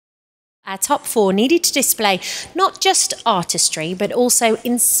Our top four needed to display not just artistry, but also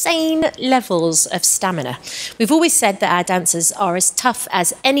insane levels of stamina. We've always said that our dancers are as tough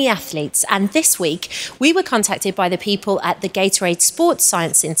as any athletes, and this week we were contacted by the people at the Gatorade Sports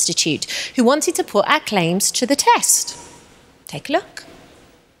Science Institute who wanted to put our claims to the test. Take a look.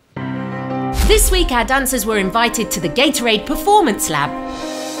 This week our dancers were invited to the Gatorade Performance Lab,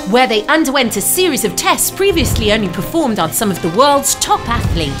 where they underwent a series of tests previously only performed on some of the world's top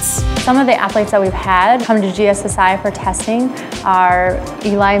athletes. Some of the athletes that we've had come to GSSI for testing are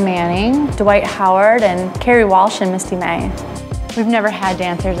Eli Manning, Dwight Howard, and Carrie Walsh and Misty May. We've never had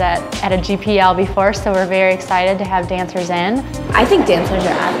dancers at a GPL before, so we're very excited to have dancers in. I think dancers are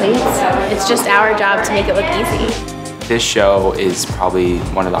athletes. It's just our job to make it look easy. This show is probably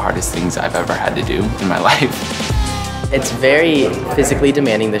one of the hardest things I've ever had to do in my life. It's very physically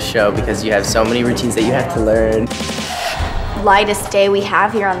demanding, this show, because you have so many routines that you have to learn. Lightest day we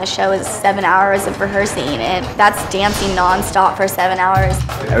have here on the show is 7 hours of rehearsing, and that's dancing non-stop for 7 hours.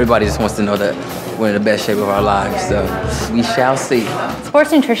 Everybody just wants to know that we're in the best shape of our lives, so we shall see.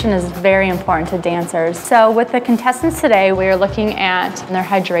 Sports nutrition is very important to dancers. So with the contestants today, we are looking at their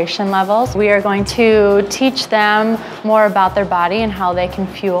hydration levels. We are going to teach them more about their body and how they can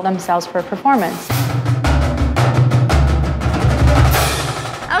fuel themselves for performance.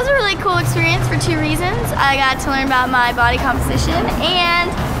 That was a really cool experience for two reasons. I got to learn about my body composition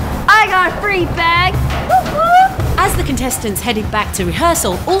and I got a free bag. As the contestants headed back to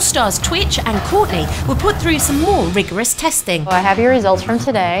rehearsal, All-Stars Twitch and Courtney were put through some more rigorous testing. I have your results from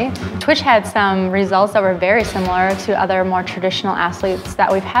today. Twitch had some results that were very similar to other more traditional athletes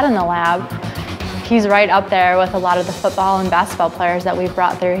that we've had in the lab. He's right up there with a lot of the football and basketball players that we've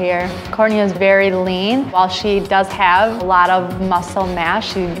brought through here. Courtney is very lean. While she does have a lot of muscle mass,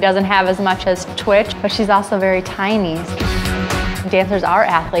 she doesn't have as much as Twitch, but she's also very tiny. Dancers are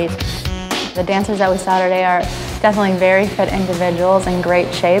athletes. The dancers that we saw today are definitely very fit individuals in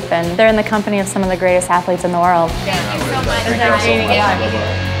great shape, and they're in the company of some of the greatest athletes in the world. Thank you so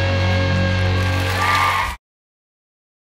much.